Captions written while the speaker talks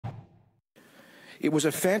It was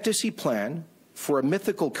a fantasy plan for a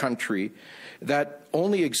mythical country that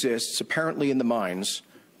only exists, apparently, in the minds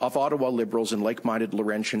of Ottawa Liberals and like-minded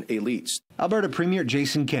Laurentian elites. Alberta Premier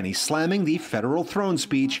Jason Kenney slamming the federal throne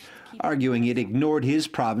speech, arguing it ignored his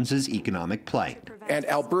province's economic plight. And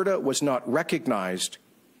Alberta was not recognized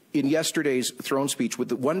in yesterday's throne speech with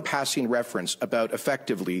the one passing reference about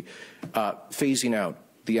effectively phasing out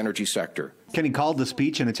the energy sector. Kenney called the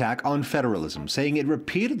speech an attack on federalism, saying it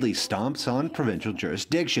repeatedly stomps on provincial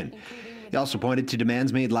jurisdiction. He also pointed to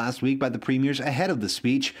demands made last week by the premiers ahead of the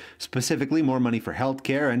speech, specifically more money for health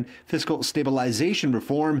care and fiscal stabilization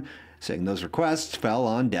reform, saying those requests fell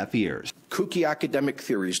on deaf ears. Kooky academic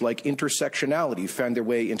theories like intersectionality found their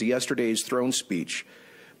way into yesterday's throne speech,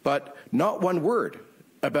 but not one word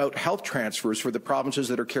about health transfers for the provinces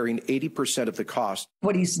that are carrying 80% of the cost.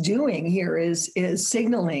 What he's doing here is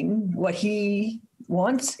signaling what he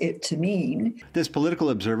wants it to mean. This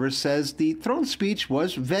political observer says the throne speech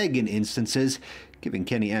was vague in instances, giving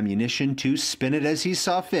Kenney ammunition to spin it as he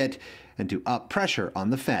saw fit and to up pressure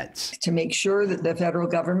on the feds. To make sure that the federal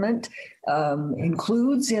government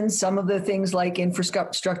includes in some of the things like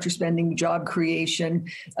infrastructure spending, job creation,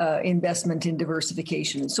 investment in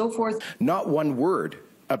diversification and so forth. Not one word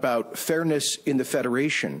about fairness in the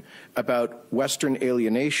Federation, about Western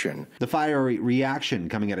alienation. The fiery reaction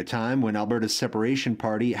coming at a time when Alberta's separation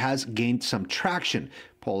party has gained some traction,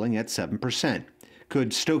 polling at 7%.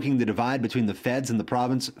 Could stoking the divide between the feds and the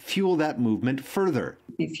province fuel that movement further?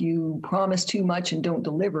 If you promise too much and don't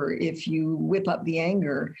deliver, if you whip up the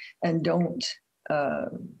anger and don't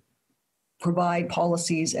provide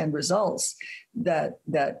policies and results that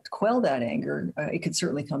quell that anger, it could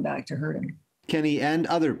certainly come back to hurt him. Kenney and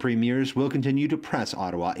other premiers will continue to press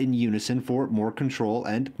Ottawa in unison for more control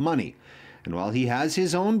and money. And while he has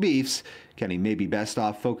his own beefs, Kenney may be best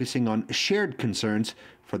off focusing on shared concerns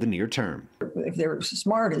for the near term. If they're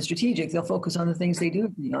smart and strategic, they'll focus on the things they do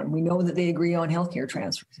agree on. We know that they agree on healthcare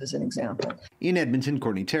transfers, as an example. In Edmonton,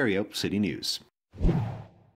 Courtney Theriault, City News.